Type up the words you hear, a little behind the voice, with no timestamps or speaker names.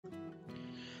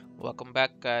Welcome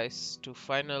back, guys, to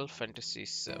Final Fantasy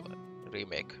VII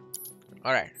Remake.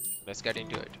 Alright, let's get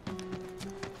into it.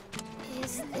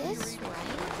 Is this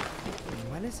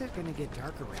right? When is it gonna get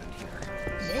dark around here?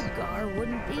 Midgar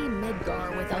wouldn't be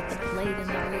Midgar without the plate in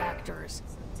the reactors.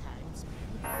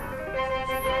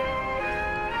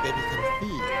 They become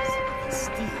thieves and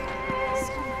steal.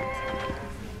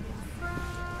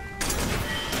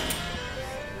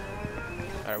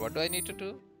 Alright, what do I need to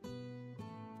do?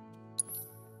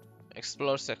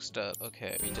 Explore sector.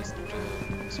 Okay, we just need to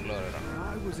explore around.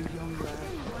 I was a young lad.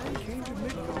 I came to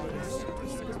Midgar and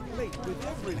searched the plate with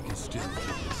everything.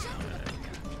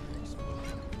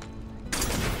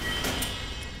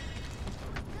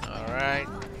 Alright.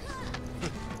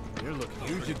 They're looking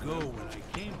years ago when I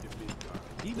came to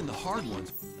Midgar. Even the hard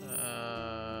ones.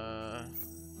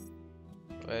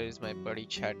 Where is my buddy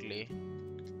Chadley?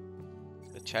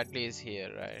 The Chadley is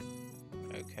here, right?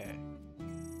 Okay.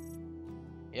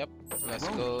 Yep, let's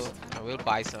go. I will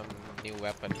buy some new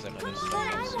weapons and other stuff.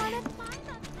 But I want to find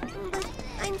them. But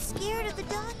I'm scared of the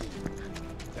doggy.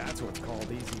 That's what's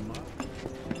called easy mud.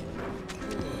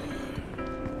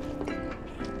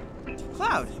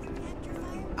 Cloud,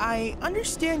 I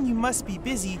understand you must be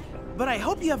busy, but I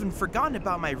hope you haven't forgotten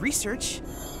about my research.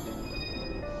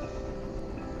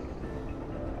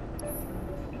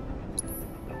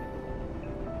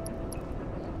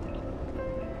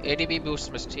 ATB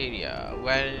boosts materia.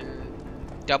 When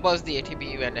doubles the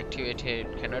ATB when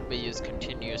activated, cannot be used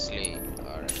continuously.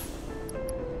 Alright.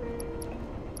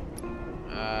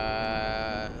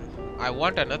 I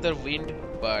want another wind,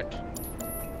 but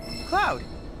Cloud,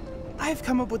 I've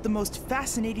come up with the most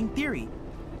fascinating theory.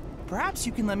 Perhaps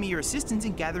you can lend me your assistance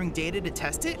in gathering data to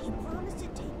test it?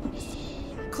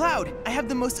 Cloud, I have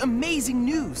the most amazing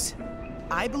news.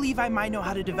 I believe I might know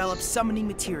how to develop summoning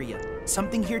materia,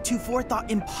 something heretofore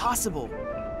thought impossible.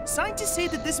 Scientists say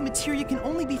that this materia can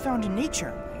only be found in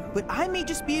nature, but I may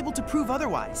just be able to prove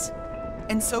otherwise.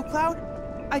 And so, Cloud,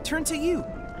 I turn to you.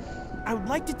 I would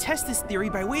like to test this theory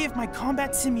by way of my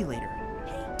combat simulator.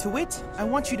 To wit, I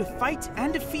want you to fight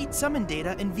and defeat summon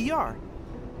data in VR.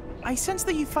 I sense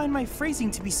that you find my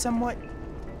phrasing to be somewhat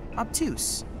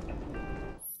obtuse.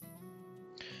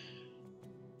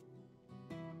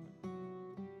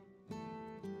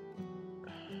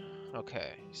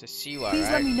 okay. So Siwa, Please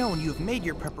right? let me know when you have made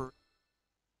your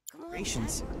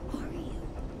preparations.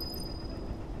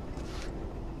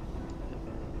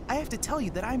 I have to tell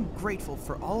you that I'm grateful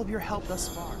for all of your help thus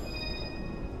far.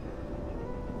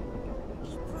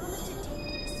 He promised to take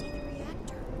me to see the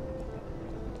reactor.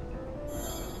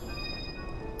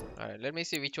 Alright, let me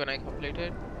see which one I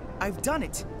completed. I've done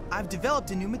it. I've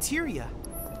developed a new materia.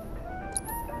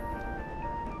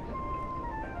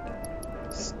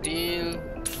 Steal,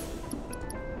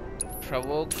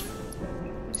 provoke,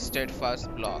 steadfast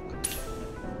block.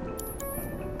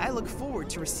 I look forward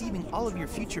to receiving all of your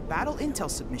future battle intel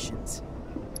submissions.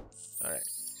 Alright,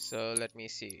 so let me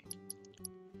see.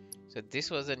 So this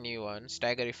was a new one,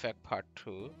 Stagger Effect Part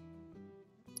 2.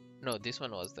 No, this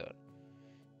one was there.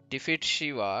 Defeat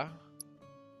Shiva.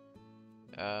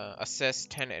 Assess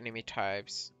 10 enemy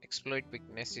types. Exploit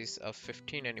weaknesses of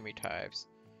 15 enemy types.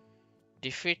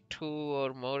 Defeat 2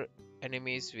 or more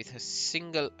enemies with a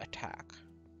single attack.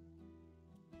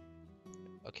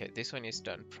 Okay, this one is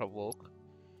done. Provoke.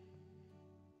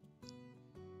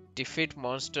 Defeat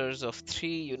monsters of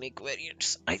 3 unique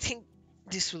variants. I think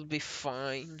this will be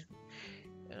fine.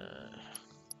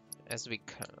 As we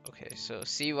can. Okay, so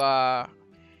Siva.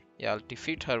 Yeah, I'll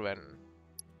defeat her when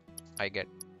I get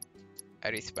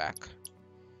Aerith back.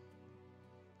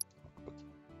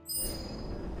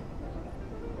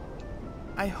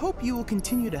 I hope you will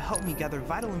continue to help me gather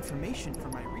vital information for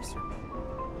my research.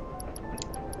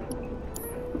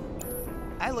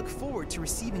 I look forward to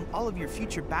receiving all of your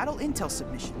future battle intel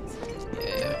submissions.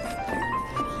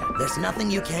 Yeah. There's nothing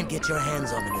you can't get your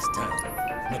hands on in this town.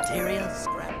 Materia,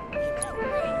 scrap.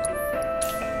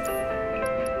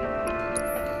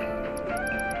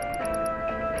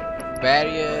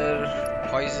 Barrier,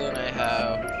 poison I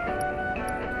have.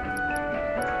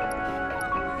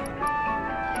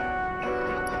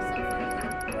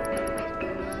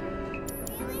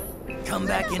 Come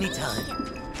back anytime.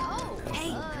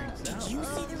 Hey, did you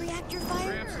see the reactor fire?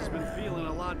 Gramps has been feeling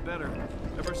a lot better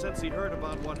ever since he heard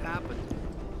about what happened.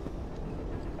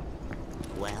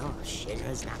 Well,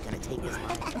 Shinra's not gonna take his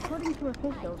money. According to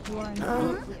officials who are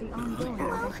involved with the ongoing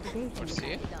investigation, Let's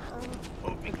see.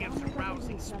 Hope it gives a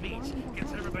rousing speech.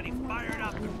 Gets everybody fired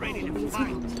up and ready to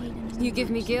fight. you give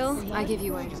me Gil, I give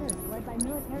you Aiden. Led by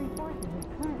military forces is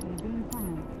currently being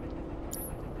planned.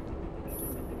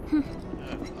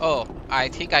 Oh, I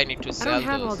think I need to I sell don't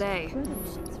have all those. day.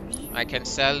 I can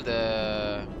sell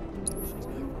the...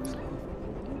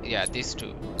 Yeah, these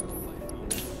two.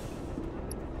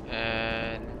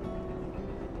 And...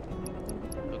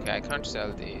 Okay, I can't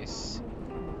sell these.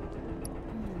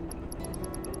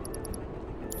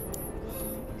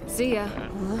 See ya.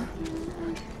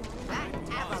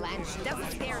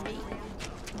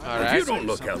 If Alright. you don't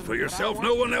look out for yourself,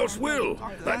 no one else will.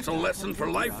 That's a lesson for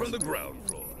life on the ground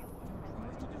floor.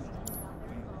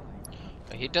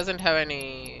 He doesn't have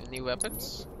any new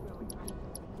weapons.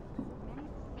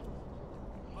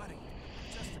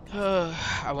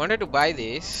 I wanted to buy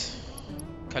this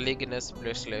Caligula's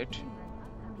bracelet.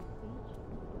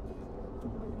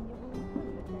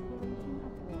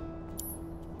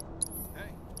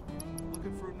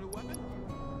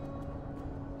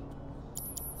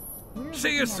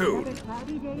 See you soon. Another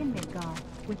cloudy day in Midgar,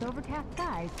 with overcast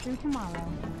skies through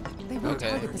tomorrow.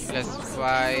 Okay, let's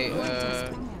buy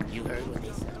You heard what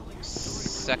they said.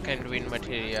 second wind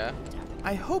materia.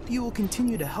 I hope you will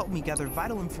continue to help me gather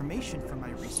vital information for my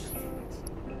research.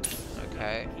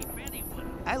 Okay.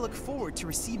 I look forward to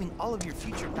receiving all of your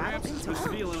future battle Gramps was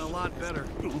intel. feeling a lot better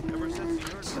ever since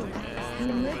the earthquake.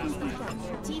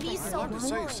 TV's so I'd love to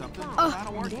say something, but Oh. I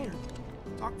don't work here.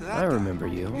 Talk to that I guy. remember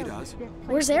you. He does.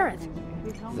 Where's Aerith?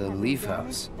 The Leaf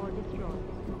House.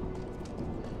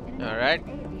 Alright.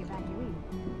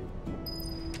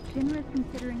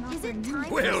 Is it time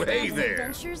Well, for hey Spanish there.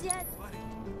 adventures yet?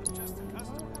 Just a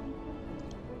customer.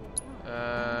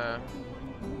 Uh,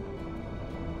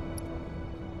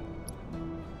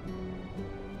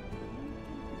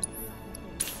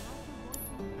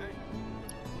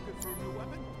 Looking for a new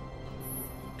weapon?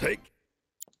 Take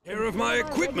care of my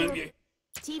equipment.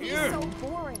 TV's Yeah. so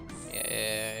boring.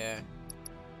 yeah.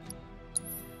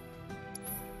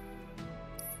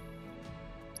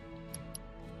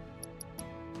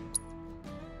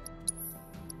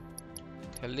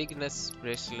 Caligula's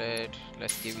bracelet.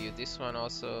 Let's give you this one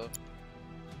also.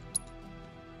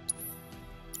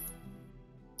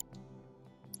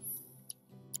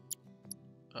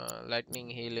 Lightning,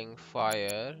 healing,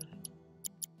 fire.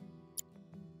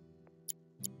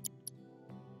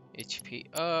 HP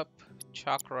up,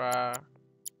 chakra.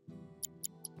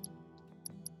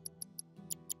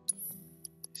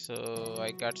 So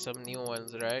I got some new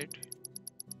ones, right?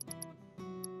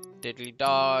 Deadly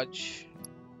dodge.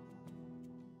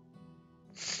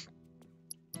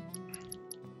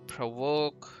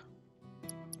 Provoke.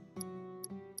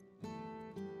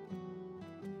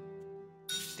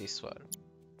 This one.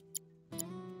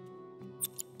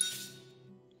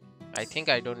 I think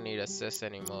I don't need assess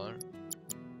anymore.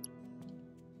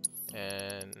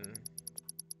 And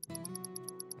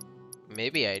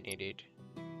maybe I need it.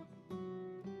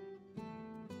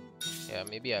 Yeah,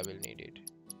 maybe I will need it.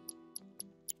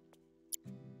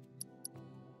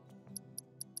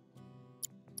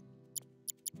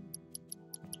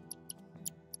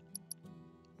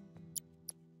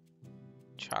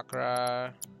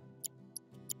 Chakra.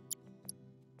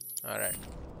 Alright.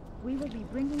 We will be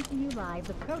bringing to you live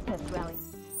the protest rally.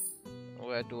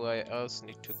 Where do I else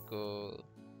need to go?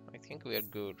 I think we are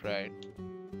good, right?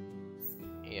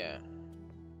 Yeah.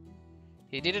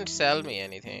 He didn't sell me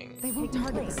anything. They won't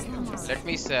target the slums. Let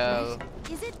me sell.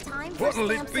 Is it time for What'll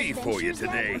it Stamps be for you Adventures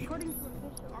yet? today?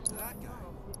 Talk to that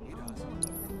guy. He does.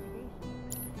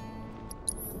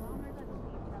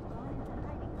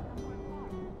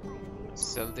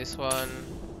 Sell this one.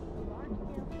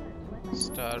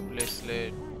 Star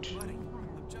bracelet. Buddy,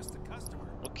 I'm just a customer.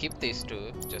 We'll keep these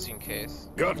two just in case.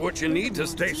 Got what you need to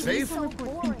stay TV's safe? so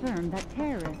boring. Confirmed that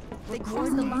terrorists They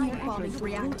crossed the line bombing the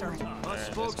reactor.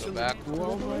 Alright, let's go back.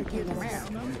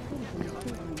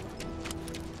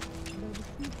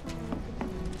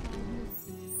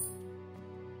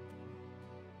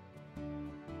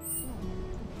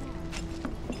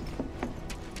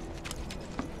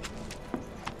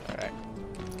 Alright.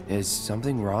 Is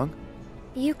something wrong?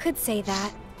 You could say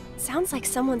that. Sounds like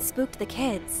someone spooked the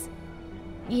kids.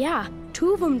 Yeah,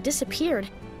 two of them disappeared.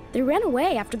 They ran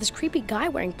away after this creepy guy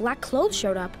wearing black clothes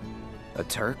showed up. A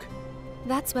Turk?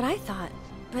 That's what I thought.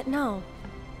 But no.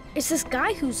 It's this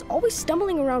guy who's always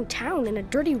stumbling around town in a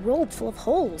dirty robe full of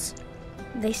holes.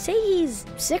 They say he's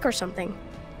sick or something.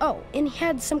 Oh, and he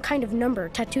had some kind of number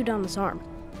tattooed on his arm.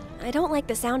 I don't like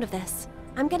the sound of this.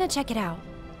 I'm gonna check it out.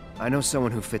 I know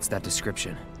someone who fits that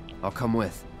description. I'll come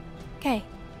with. Okay.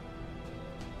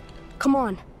 Come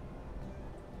on.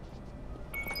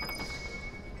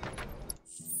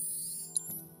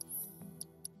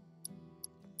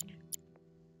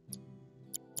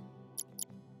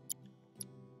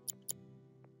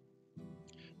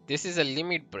 This is a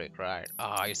limit break, right?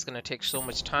 Ah, it's gonna take so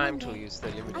much time to use the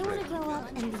limit I want break. to grow up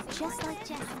and be just like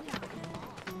Jesse.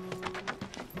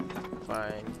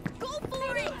 Fine. Go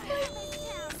for it!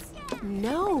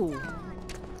 No.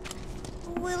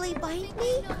 Will he bite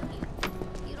me?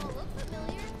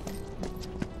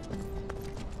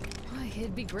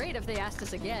 It'd be great if they asked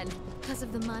us again. Because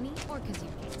of the money or because you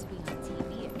get to be on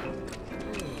TV again?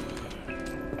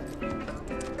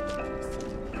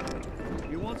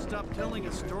 You won't stop telling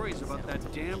us stories about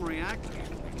that damn reactor.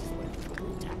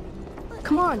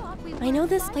 Come on. I know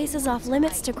this place is off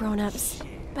limits to grown-ups,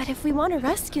 but if we want to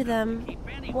rescue them,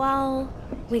 well,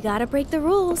 we gotta break the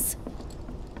rules.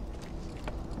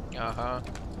 Uh-huh.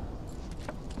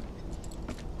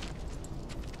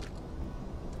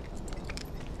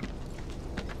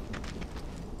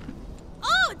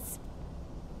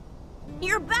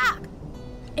 You're back!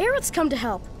 Aerith's come to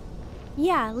help.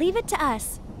 Yeah, leave it to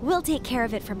us. We'll take care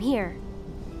of it from here.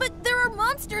 But there are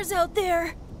monsters out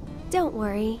there! Don't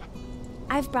worry.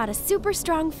 I've brought a super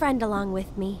strong friend along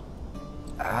with me.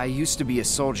 I used to be a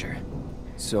soldier.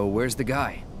 So where's the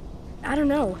guy? I don't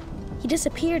know. He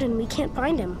disappeared and we can't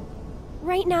find him.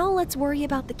 Right now, let's worry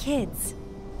about the kids.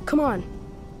 Come on.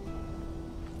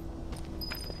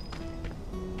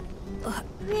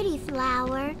 Pretty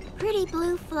flower, pretty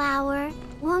blue flower,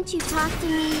 won't you talk to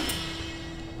me?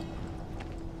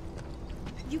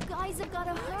 You guys have got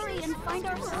to hurry and find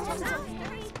our friends.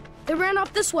 They ran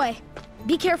off this way.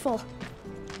 Be careful.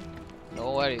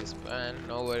 No worries, man.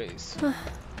 No worries.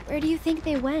 Where do you think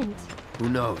they went? Who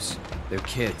knows? They're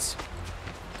kids.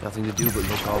 Nothing to do but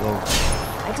look all over.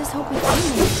 I just hope we find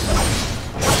them.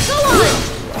 Go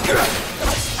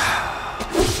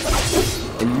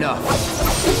on! Enough!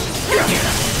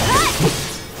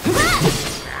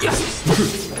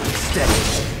 Steady.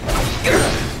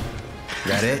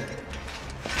 That it?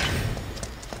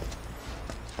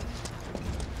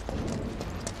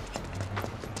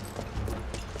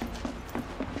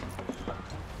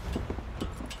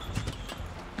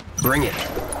 Bring it.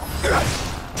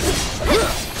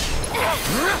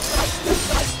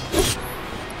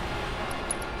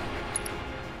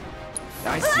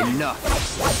 Nice enough.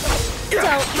 Don't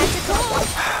catch a cold!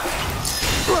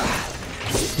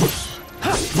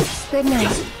 Good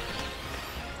night.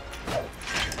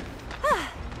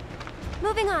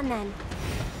 Moving on then.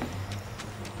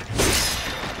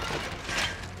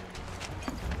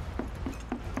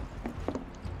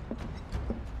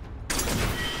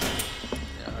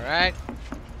 Alright.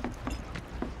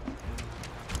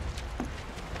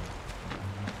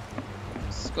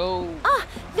 Let's go. Ah,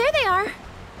 there they are.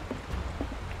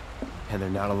 And they're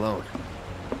not alone.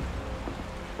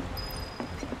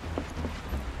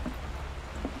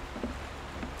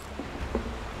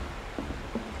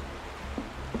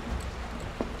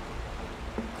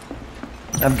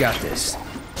 I've got this.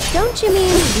 Don't you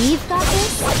mean we've got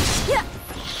this? Yeah.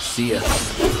 See ya.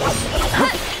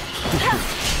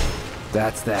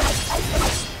 That's that.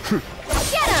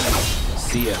 Get him!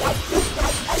 See ya.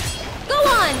 Go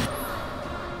on!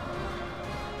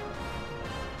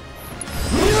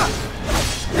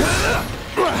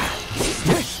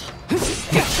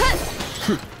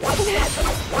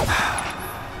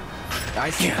 I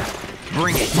see.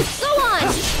 Bring it. Go on!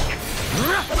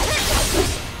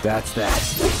 That's that.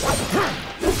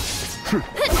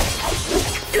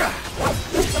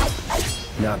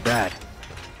 Not bad.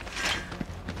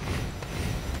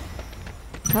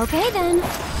 Okay then.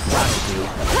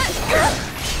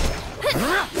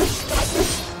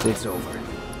 It's over.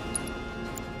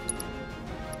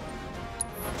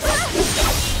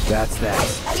 That's that.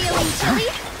 Feeling chilly?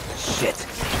 Shit.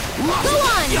 Go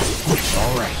on!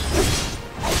 All right.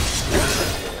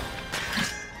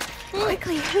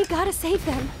 Quickly, we gotta save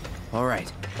them. All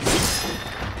right.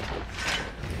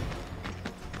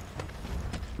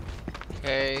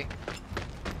 Okay.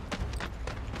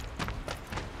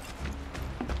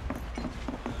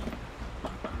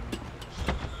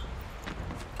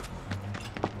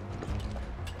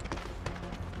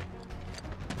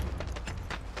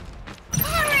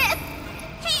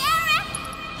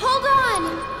 Hold on!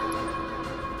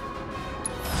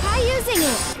 Try using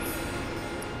it.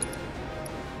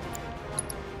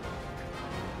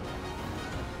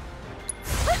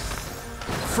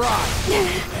 Fry.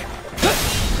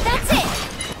 That's it!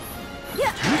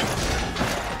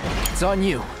 It's on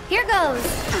you. Here goes.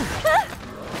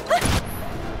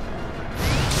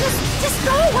 Just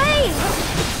go away!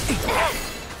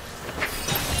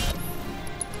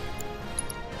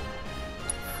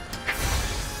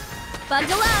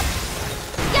 Bundle up!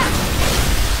 Yeah!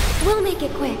 We'll make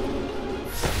it quick.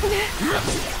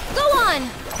 Go on!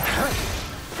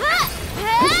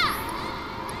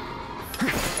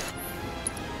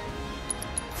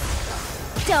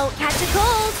 Don't catch a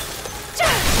cold.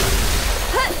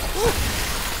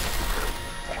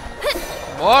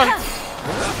 More.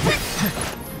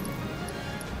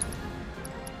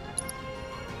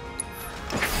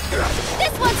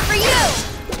 This one's for you.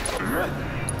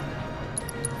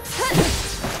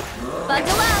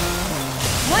 Bundle up.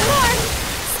 One more.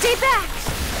 Stay back.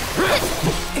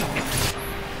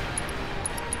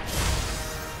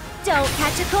 Don't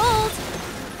catch a cold.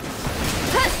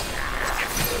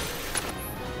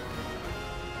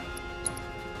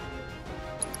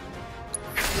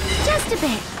 Just a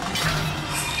bit.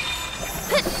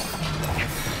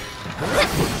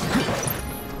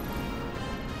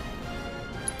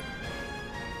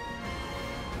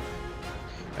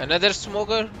 Another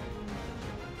smoker?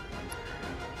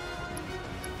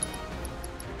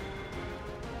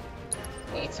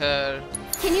 Ether.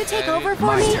 Can you take over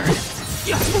for me?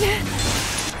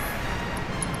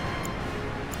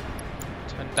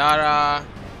 Tandara.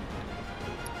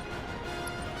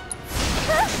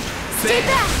 Stay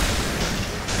back!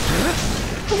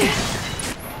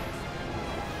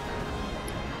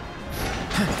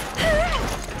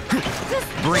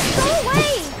 Bring it. Go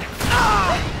away!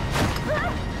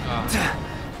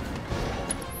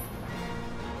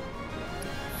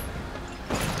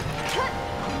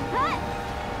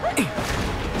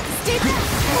 Stay back!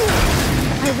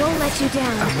 I won't let you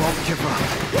down. I won't give up.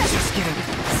 Just getting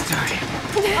started.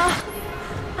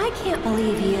 I can't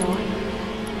believe you.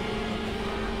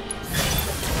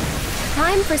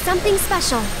 Time for something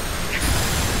special.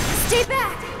 Stay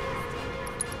back!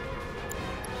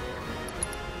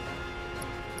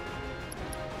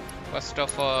 First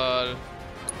of all,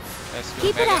 let's do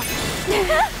Keep it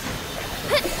Mega. up!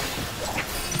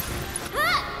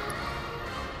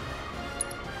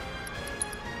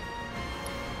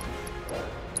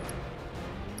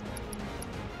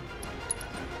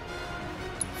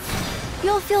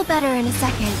 You'll feel better in a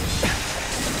second.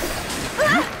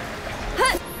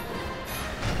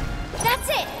 That's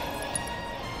it!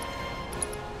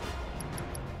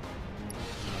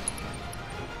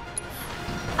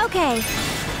 Okay.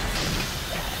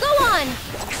 Go on!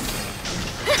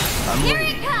 Here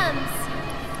it comes!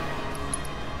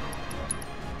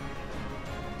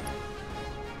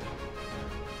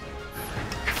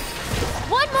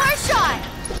 One more shot!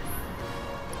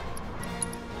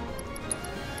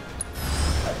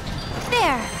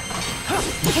 There!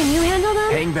 Can you handle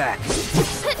them? Hang back.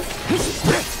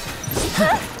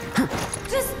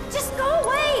 Just go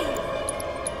away!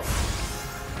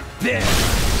 There.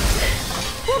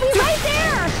 We'll be right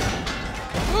there!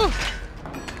 Woo.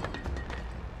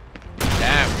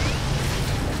 Damn.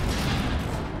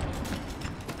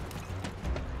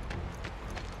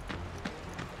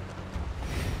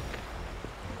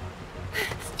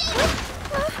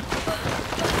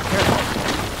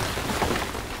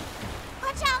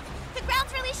 Watch out! The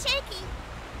ground's really shaky!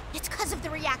 It's because of the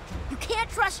reactor. You can't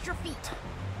trust your feet.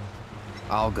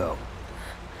 I'll go.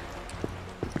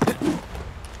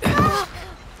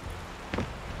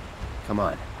 Come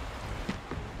on.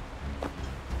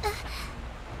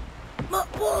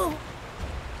 Whoa!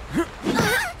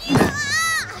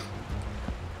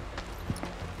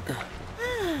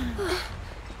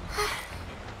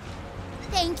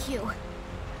 Thank you.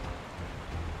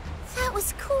 That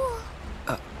was cool.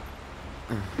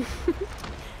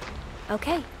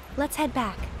 Okay, let's head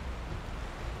back.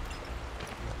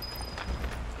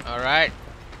 All right.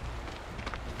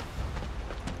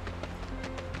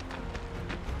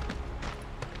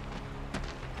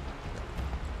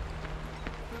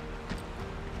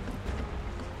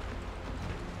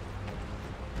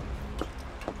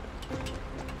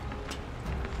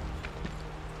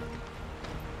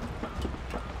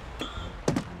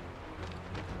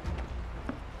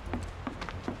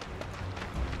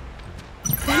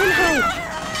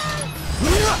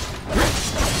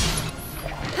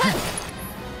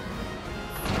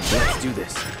 Let's do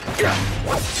this. Get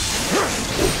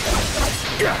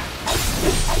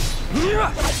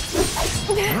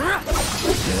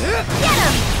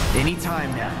him! Any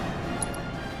time now.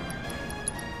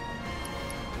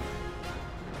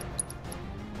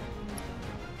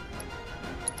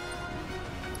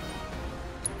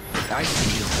 I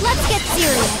see you. Let's get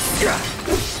serious.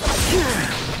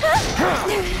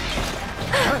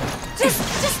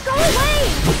 Just go away.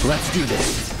 Let's do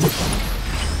this.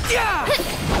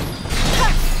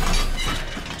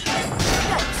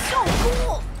 That's so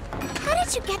cool. How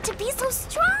did you get to be so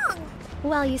strong?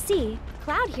 Well, you see,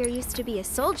 Cloud here used to be a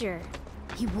soldier.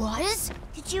 He was?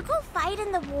 Did you go fight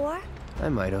in the war? I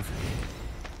might have.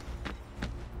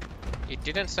 It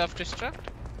didn't self-destruct?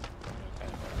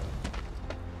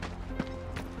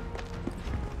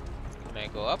 Can I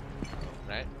go up?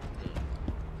 Right?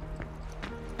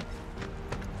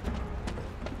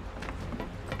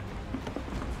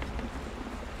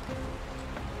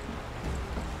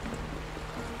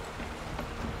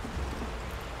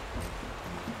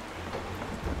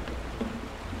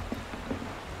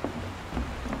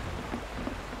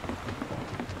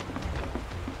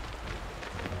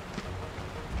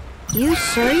 You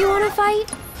sure you want to fight?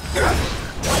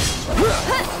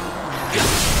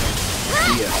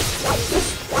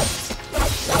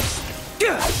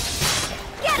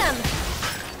 Get him!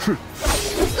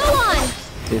 Go on!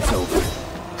 It's over.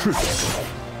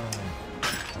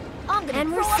 I'm gonna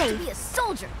grow up to be a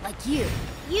soldier like you.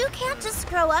 You can't just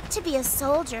grow up to be a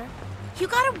soldier. You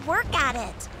gotta work at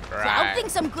it. Cloud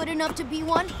thinks I'm good enough to be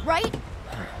one, right?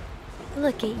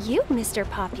 Look at you, Mr.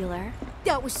 Popular.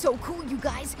 That was so cool, you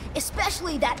guys.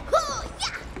 Especially that,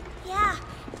 yeah! Yeah,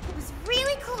 it was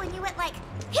really cool when you went like,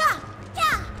 yeah,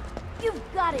 yeah! You've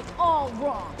got it all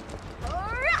wrong.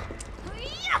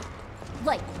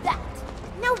 Like that.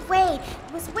 No way,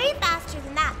 it was way faster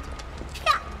than that.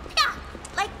 Yeah, yeah,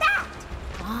 like that.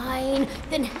 Fine,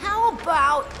 then how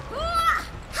about...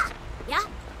 Yeah,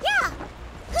 yeah,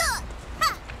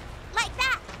 like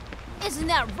that. Isn't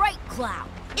that right, Cloud?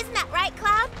 Isn't that right,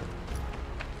 Cloud?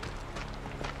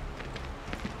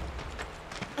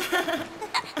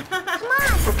 Come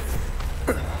on!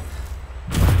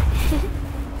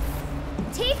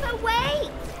 Tifa,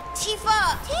 wait! Tifa!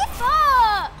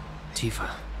 Tifa! Tifa.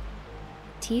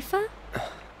 Tifa?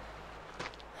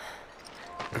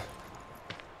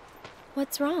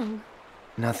 What's wrong?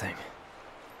 Nothing.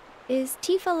 Is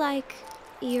Tifa like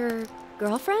your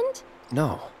girlfriend?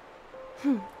 No.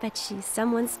 Bet she's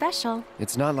someone special.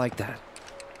 It's not like that.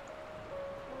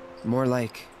 More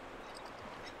like...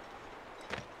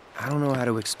 I don't know how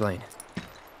to explain.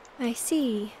 I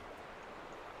see.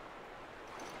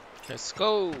 Let's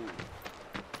go.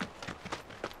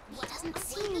 He doesn't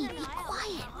see me. Be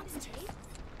quiet.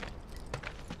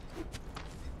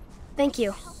 Thank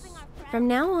you. From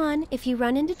now on, if you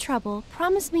run into trouble,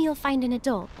 promise me you'll find an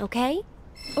adult, okay?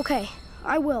 Okay,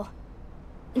 I will.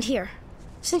 And here,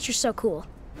 since you're so cool,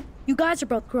 you guys are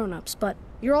both grown-ups, but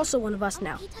you're also one of us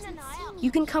now. You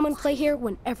can come and play here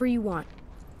whenever you want.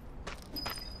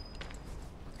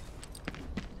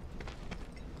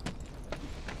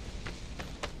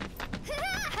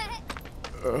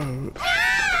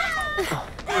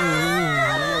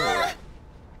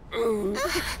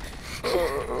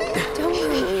 Don't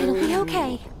worry, it'll be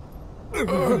okay.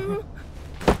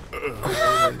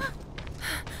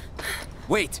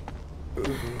 Wait!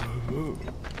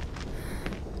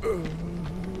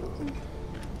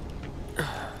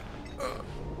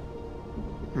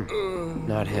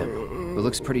 Not him, but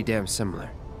looks pretty damn similar.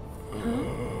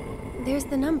 There's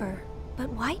the number, but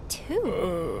why two?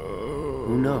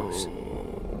 Who knows?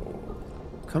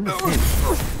 Come to think.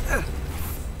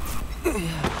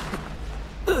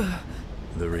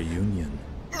 The reunion.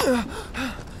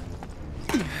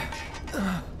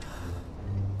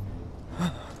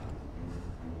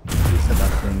 There's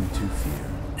nothing to fear.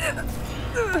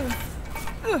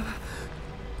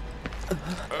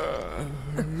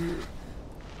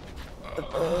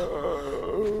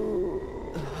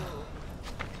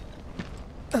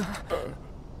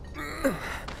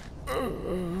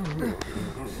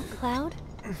 Cloud,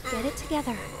 get it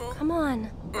together. Come on.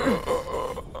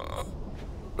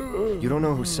 You don't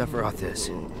know who Sephiroth is,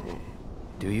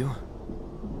 do you?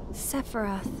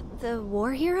 Sephiroth, the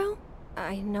war hero?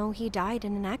 I know he died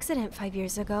in an accident 5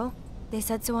 years ago. They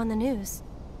said so on the news.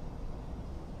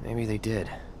 Maybe they did.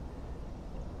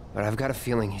 But I've got a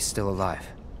feeling he's still alive.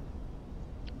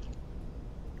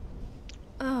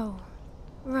 Oh,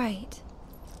 right.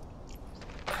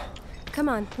 Come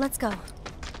on, let's go.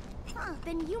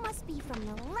 Then you must be from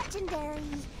the legendary...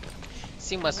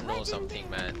 She must know something,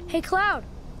 man. Hey, Cloud!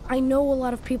 I know a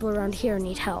lot of people around here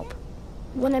need help.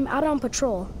 When I'm out on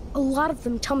patrol, a lot of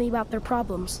them tell me about their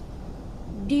problems.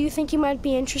 Do you think you might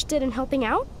be interested in helping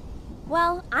out?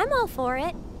 Well, I'm all for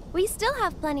it. We still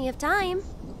have plenty of time.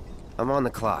 I'm on the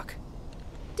clock.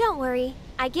 Don't worry,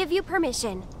 I give you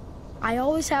permission. I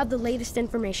always have the latest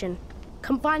information.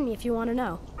 Come find me if you want to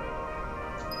know.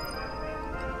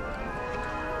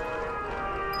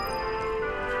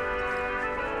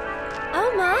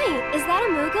 Oh my, is that a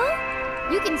Moogle?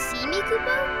 You can see me,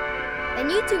 Koopa? Then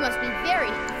you two must be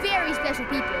very, very special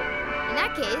people. In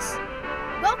that case,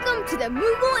 welcome to the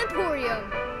Moogle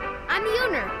Emporium. I'm the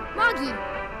owner, Moggy.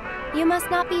 You must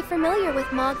not be familiar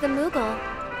with Mog the Moogle.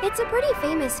 It's a pretty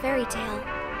famous fairy tale.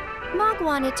 Mog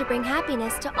wanted to bring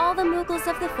happiness to all the Moogles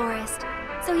of the forest,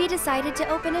 so he decided to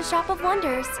open a shop of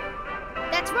wonders.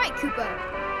 That's right, Koopa.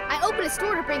 I can open a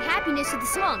store to bring happiness to the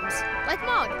slums, like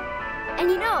Mog. And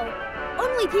you know,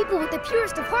 only people with the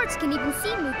purest of hearts can even see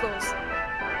Moogles.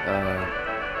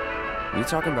 You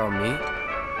talking about me?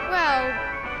 Well,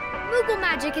 Moogle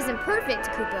magic isn't perfect,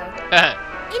 Kupo.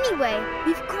 Anyway,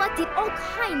 we've collected all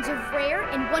kinds of rare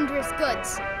and wondrous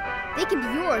goods. They can be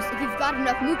yours if you've got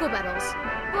enough Moogle medals.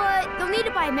 But you'll need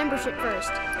to buy a membership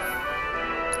first.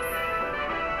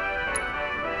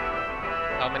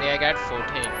 How many I got? 14,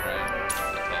 right?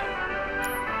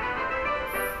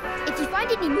 If you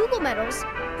find any Moogle medals,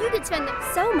 you could spend them.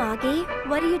 So, Moggy,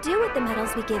 what do you do with the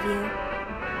medals we give you?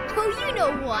 Oh, you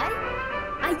know what?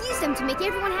 I use them to make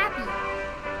everyone happy.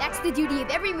 That's the duty of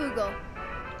every Moogle.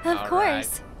 Of All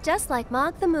course, right. just like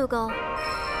Mog the Moogle.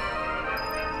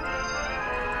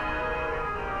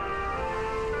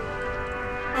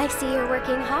 I see you're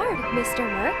working hard, Mr.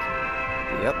 Merc.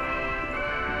 Yep.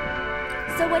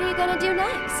 So what are you gonna do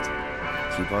next?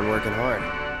 Keep on working hard.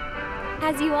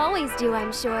 As you always do,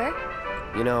 I'm sure.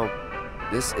 You know,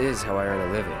 this is how I earn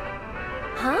a living.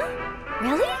 Huh?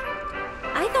 Really?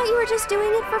 I thought you were just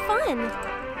doing it for fun.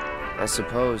 I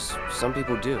suppose some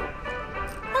people do.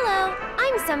 Hello,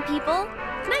 I'm Some People.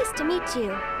 Nice to meet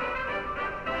you.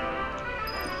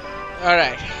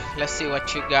 Alright, let's see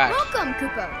what you got. Welcome,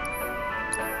 Kupo.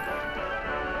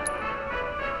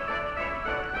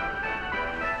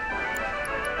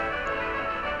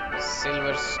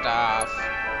 Silver staff.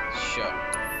 Sure.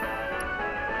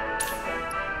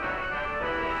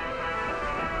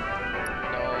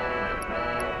 No.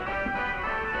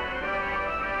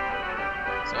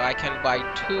 So I can buy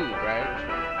 2, right?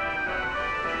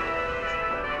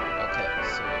 Okay,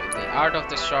 so the art of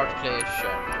the short play,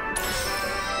 sure.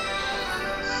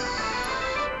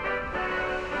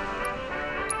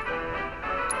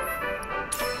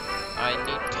 I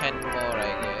need 10 more,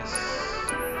 I guess.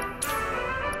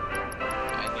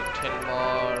 I need 10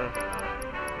 more.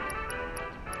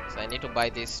 So I need to buy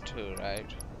these 2,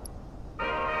 right?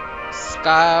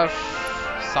 Scarf,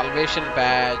 salvation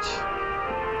badge.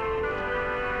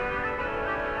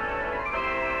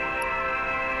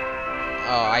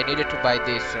 Oh, I needed to buy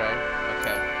this, right?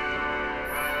 Okay.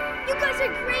 You guys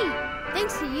are great!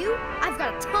 Thanks to you, I've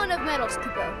got a ton of medals,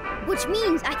 Kupo. Which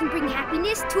means I can bring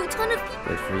happiness to a ton of people.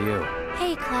 Good for you.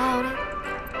 Hey, Cloud.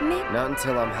 Not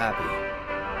until I'm happy.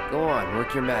 Go on,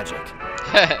 work your magic.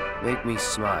 Make me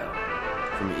smile.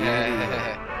 From ear to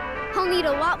ear. I'll need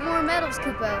a lot more medals,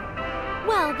 Kupo.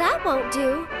 Well, that won't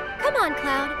do. Come on,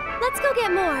 Cloud. Let's go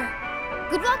get more.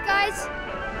 Good luck, guys!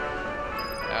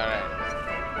 Alright.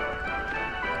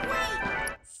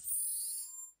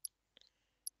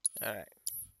 Alright.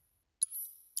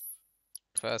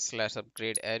 First, let's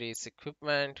upgrade Ares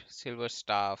equipment, silver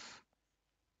staff.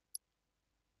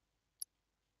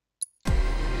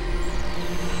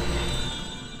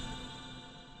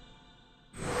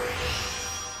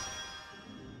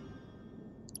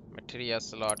 Materia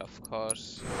slot, of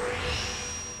course.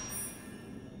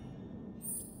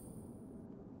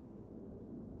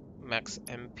 Max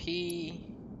MP.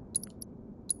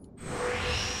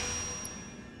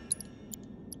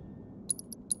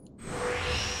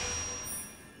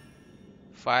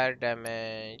 Fire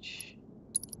damage.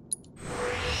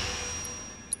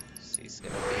 She's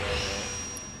gonna be over.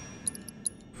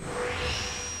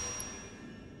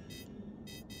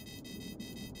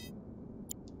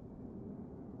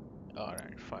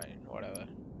 Alright, fine, whatever.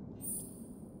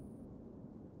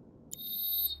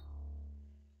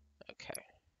 Okay.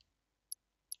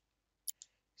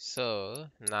 So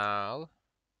now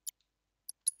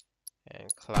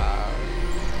and Cloud.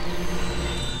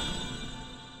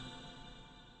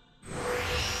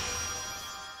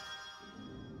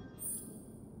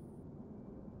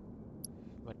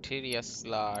 Materia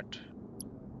slot.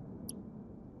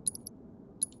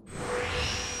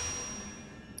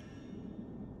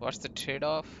 What's the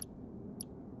trade-off?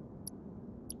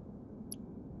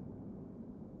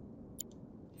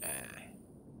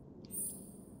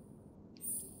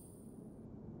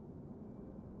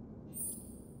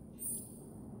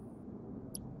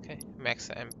 Okay, max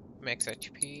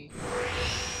HP.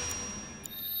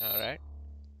 All right.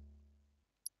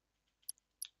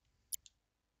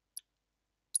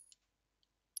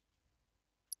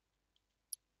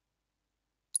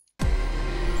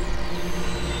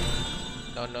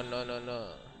 No.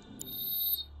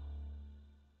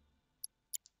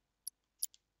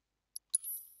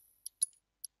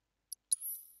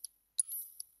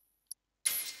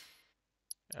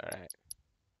 Alright.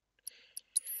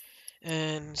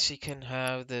 And she can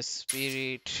have the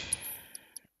spirit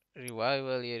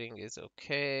revival earring is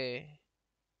okay.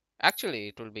 Actually,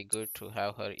 it will be good to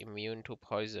have her immune to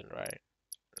poison, right?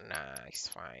 Nah, it's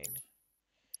fine.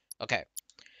 Okay.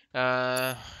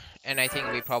 And I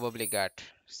think we probably got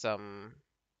some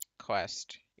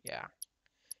quest. Yeah.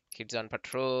 Kids on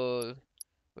patrol,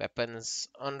 weapons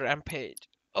on rampage.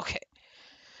 Okay.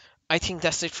 I think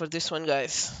that's it for this one,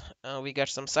 guys. We got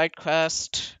some side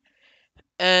quest,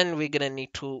 and we're gonna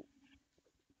need to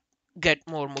get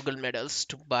more Mughal medals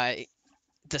to buy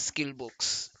the skill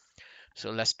books.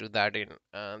 So let's do that in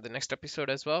the next episode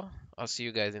as well. I'll see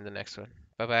you guys in the next one.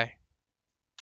 Bye bye.